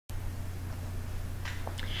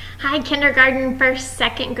Hi, kindergarten, first,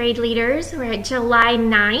 second grade leaders. We're at July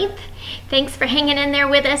 9th. Thanks for hanging in there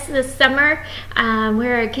with us this summer.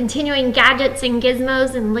 We're continuing gadgets and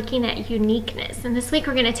gizmos and looking at uniqueness. And this week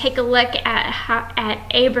we're going to take a look at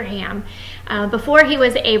Abraham. Before he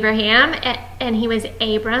was Abraham and he was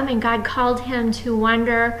Abram, and God called him to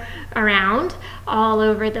wander around all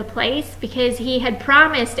over the place because he had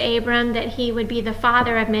promised Abram that he would be the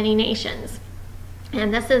father of many nations.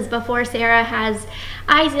 And this is before Sarah has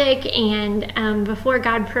Isaac and before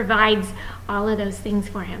God provides all of those things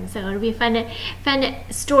for him. So it'll be a fun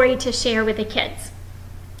story to share with the kids.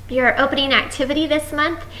 Your opening activity this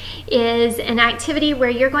month is an activity where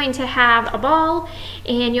you're going to have a ball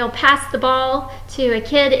and you'll pass the ball to a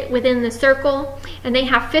kid within the circle, and they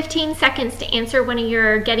have 15 seconds to answer one of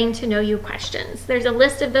your getting to know you questions. There's a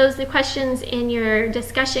list of those questions in your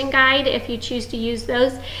discussion guide if you choose to use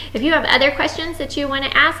those. If you have other questions that you want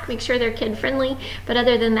to ask, make sure they're kid friendly, but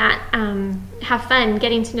other than that, have fun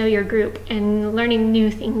getting to know your group and learning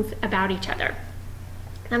new things about each other.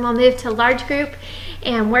 Then we'll move to large group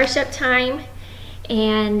and worship time.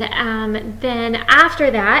 And then after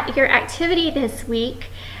that, your activity this week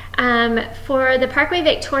for the Parkway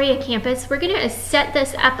Victoria campus, we're going to set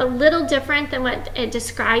this up a little different than what it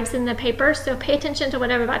describes in the paper. So pay attention to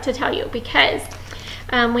what I'm about to tell you, because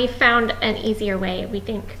we found an easier way, we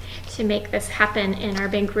think, to make this happen in our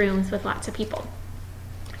big rooms with lots of people.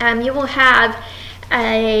 You will have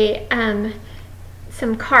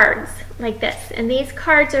some cards like this, and these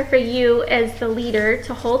cards are for you as the leader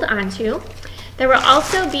to hold on to. There will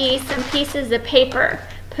also be some pieces of paper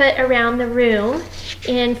put around the room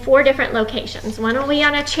in 4 different locations. One will be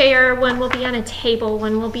on a chair, one will be on a table,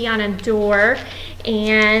 one will be on a door,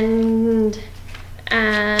 and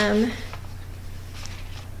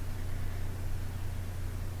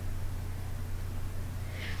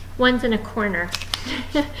one's in a corner.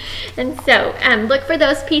 And so look for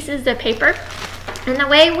those pieces of paper. And the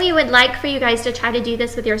way we would like for you guys to try to do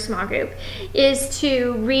this with your small group is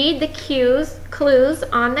to read the clues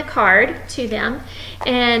on the card to them,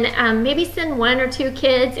 and maybe send 1 or 2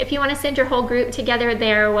 kids. If you want to send your whole group together,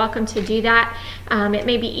 they're welcome to do that. It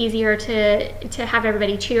may be easier to have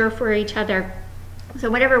everybody cheer for each other.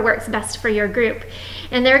 So whatever works best for your group.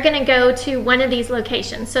 And they're going to go to one of these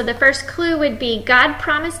locations. So the first clue would be, God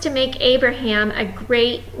promised to make Abraham a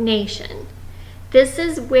great nation. This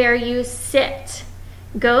is where you sit.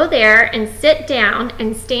 Go there and sit down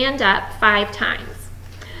and stand up 5 times.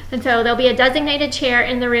 And so there'll be a designated chair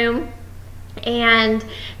in the room, and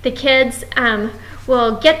the kids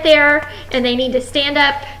will get there and they need to stand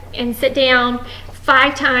up and sit down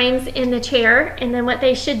 5 times in the chair. And then what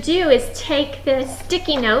they should do is take this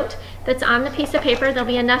sticky note that's on the piece of paper. There'll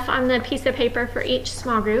be enough on the piece of paper for each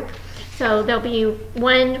small group. So there'll be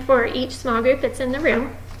 1 for each small group that's in the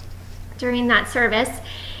room during that service.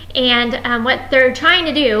 And what they're trying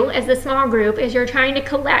to do as a small group is you're trying to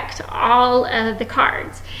collect all of the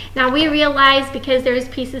cards. Now we realize, because there's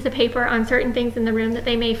pieces of paper on certain things in the room, that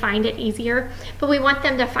they may find it easier, but we want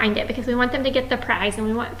them to find it because we want them to get the prize, and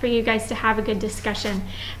we want for you guys to have a good discussion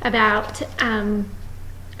about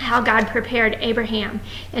how God prepared Abraham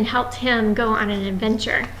and helped him go on an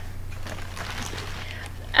adventure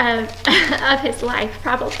of his life,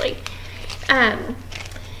 probably.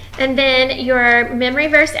 And then your memory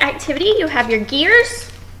verse activity, you have your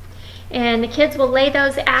gears, and the kids will lay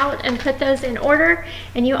those out and put those in order.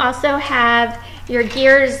 And you also have your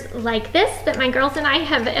gears like this that my girls and I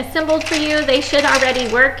have assembled for you. They should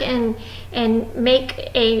already work and make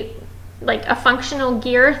a functional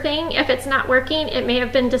gear thing. If it's not working, it may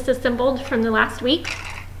have been disassembled from the last week.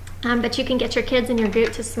 But you can get your kids in your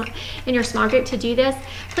group in your small group to do this.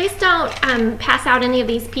 Please don't pass out any of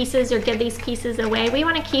these pieces or give these pieces away. We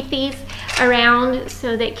want to keep these around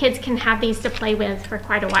so that kids can have these to play with for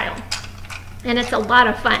quite a while. And it's a lot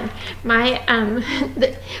of fun. My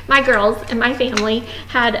girls and my family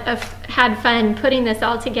had fun putting this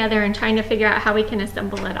all together and trying to figure out how we can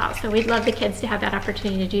assemble it all. So we'd love the kids to have that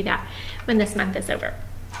opportunity to do that when this month is over.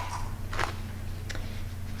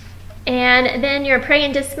 And then your pray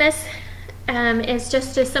and dismiss is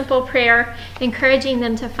just a simple prayer encouraging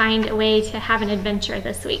them to find a way to have an adventure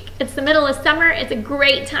this week. It's the middle of summer. It's a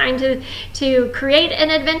great time to create an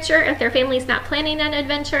adventure if their family's not planning an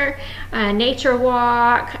adventure, nature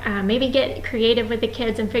walk, maybe get creative with the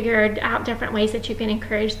kids and figure out different ways that you can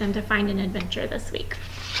encourage them to find an adventure this week.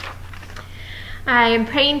 I am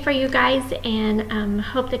praying for you guys and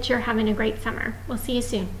hope that you're having a great summer. We'll see you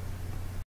soon.